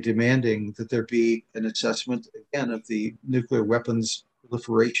principally demanding that there be an assessment, again, of the nuclear weapons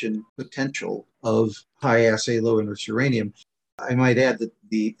proliferation potential of high-assay low-enriched uranium. I might add that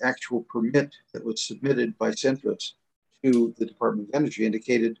the actual permit that was submitted by Centrus to the Department of Energy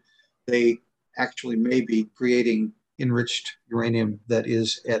indicated they actually may be creating enriched uranium that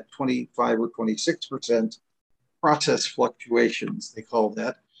is at 25 or 26% process fluctuations, they call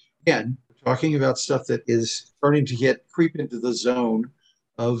that. Again, we're talking about stuff that is starting to creep into the zone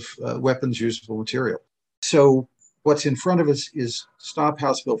of weapons usable material. So what's in front of us is stop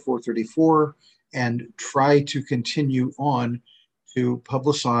House Bill 434 and try to continue on to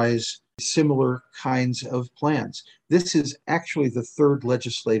publicize similar kinds of plans. This is actually the third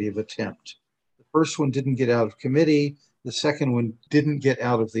legislative attempt. The first one didn't get out of committee. The second one didn't get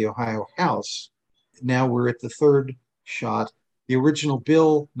out of the Ohio House. Now we're at the third shot. The original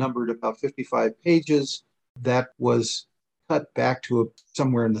bill numbered about 55 pages. That was cut back to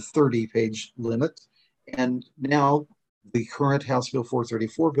somewhere in the 30-page limit. And now the current House Bill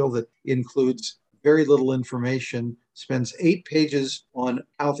 434 bill that includes very little information, spends 8 pages on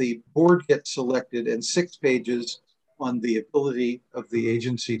how the board gets selected and 6 pages on the ability of the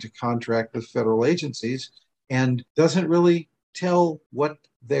agency to contract with federal agencies, and doesn't really tell what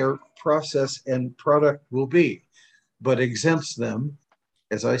their process and product will be, but exempts them,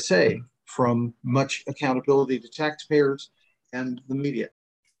 as I say, from much accountability to taxpayers and the media.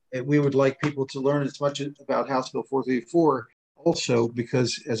 And we would like people to learn as much about House Bill 434 also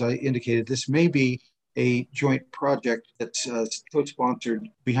because, as I indicated, this may be a joint project that's co-sponsored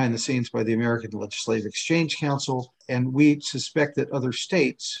behind the scenes by the American Legislative Exchange Council. And we suspect that other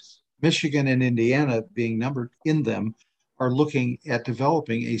states, Michigan and Indiana being numbered in them, are looking at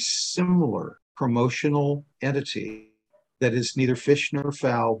developing a similar promotional entity that is neither fish nor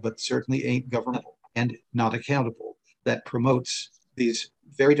fowl, but certainly ain't governmental and not accountable, that promotes these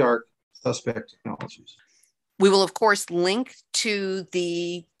very dark, suspect technologies. We will, of course, link to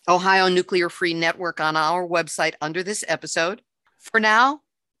the Ohio Nuclear Free Network on our website under this episode. For now,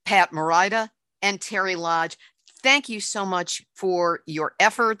 Pat Morita and Terry Lodge, thank you so much for your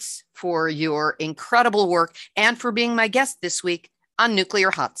efforts, for your incredible work, and for being my guest this week on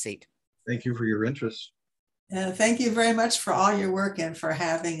Nuclear Hot Seat. Thank you for your interest. Thank you very much for all your work and for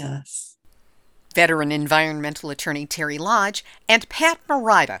having us. Veteran environmental attorney Terry Lodge and Pat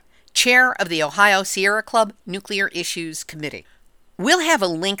Morita, chair of the Ohio Sierra Club Nuclear Issues Committee. We'll have a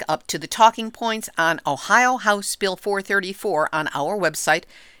link up to the talking points on Ohio House Bill 434 on our website,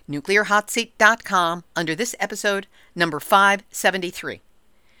 nuclearhotseat.com, under this episode, number 573.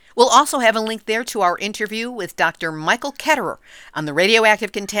 We'll also have a link there to our interview with Dr. Michael Ketterer on the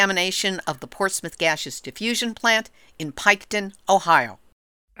radioactive contamination of the Portsmouth Gaseous Diffusion Plant in Piketon, Ohio.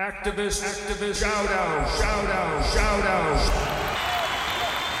 Activist, shout out.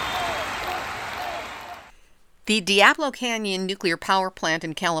 The Diablo Canyon Nuclear Power Plant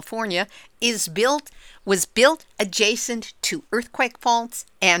in California was built adjacent to earthquake faults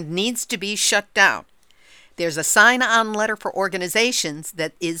and needs to be shut down. There's a sign-on letter for organizations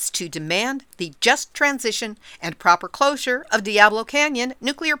that is to demand the just transition and proper closure of Diablo Canyon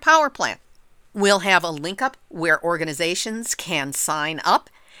Nuclear Power Plant. We'll have a link up where organizations can sign up,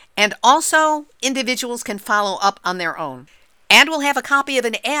 and also individuals can follow up on their own. And we'll have a copy of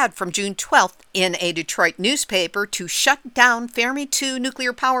an ad from June 12th in a Detroit newspaper to shut down Fermi 2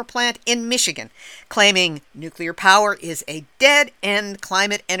 nuclear power plant in Michigan, claiming nuclear power is a dead-end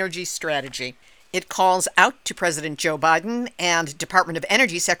climate energy strategy. It calls out to President Joe Biden and Department of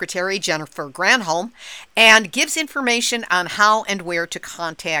Energy Secretary Jennifer Granholm and gives information on how and where to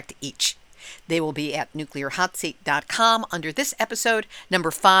contact each. They will be at nuclearhotseat.com under this episode,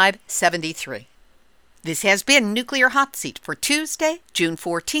 number 573. This has been Nuclear Hot Seat for Tuesday, June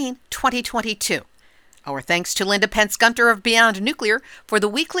 14, 2022. Our thanks to Linda Pence-Gunter of Beyond Nuclear for the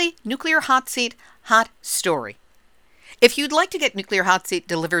weekly Nuclear Hot Seat Hot Story. If you'd like to get Nuclear Hot Seat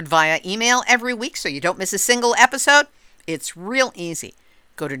delivered via email every week so you don't miss a single episode, it's real easy.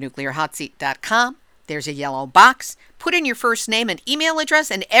 Go to nuclearhotseat.com. There's a yellow box. Put in your first name and email address,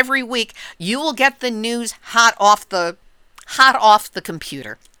 and every week you will get the news hot off the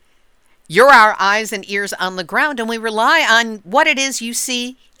computer. You're our eyes and ears on the ground, and we rely on what it is you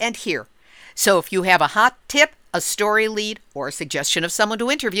see and hear. So if you have a hot tip, a story lead, or a suggestion of someone to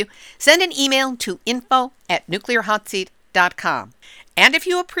interview, send an email to info@nuclearhotseat.com. And if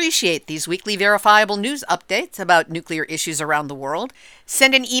you appreciate these weekly verifiable news updates about nuclear issues around the world,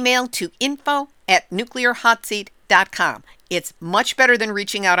 send an email to info@nuclearhotseat.com. It's much better than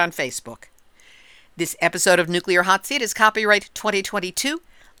reaching out on Facebook. This episode of Nuclear Hot Seat is copyright 2022,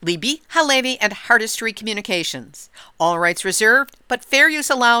 Libby Halevi and Heartistry Communications. All rights reserved, but fair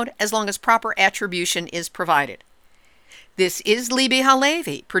use allowed as long as proper attribution is provided. This is Libby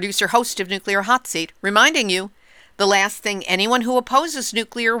Halevi, producer-host of Nuclear Hot Seat, reminding you, the last thing anyone who opposes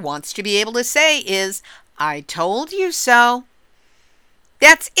nuclear wants to be able to say is, I told you so.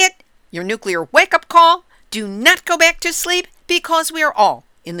 That's it, your nuclear wake-up call. Do not go back to sleep because we are all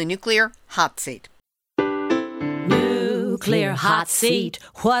in the Nuclear Hot Seat. Nuclear hot seat.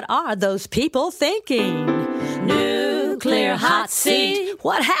 What are those people thinking? Nuclear hot seat.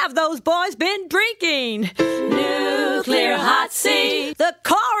 What have those boys been drinking? Nuclear hot seat. The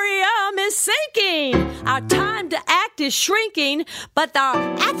corium is sinking. Our time to act is shrinking, but our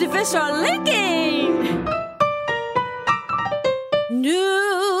activists are linking.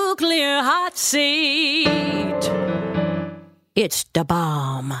 Nuclear hot seat. It's the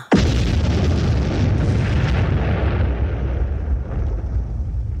bomb.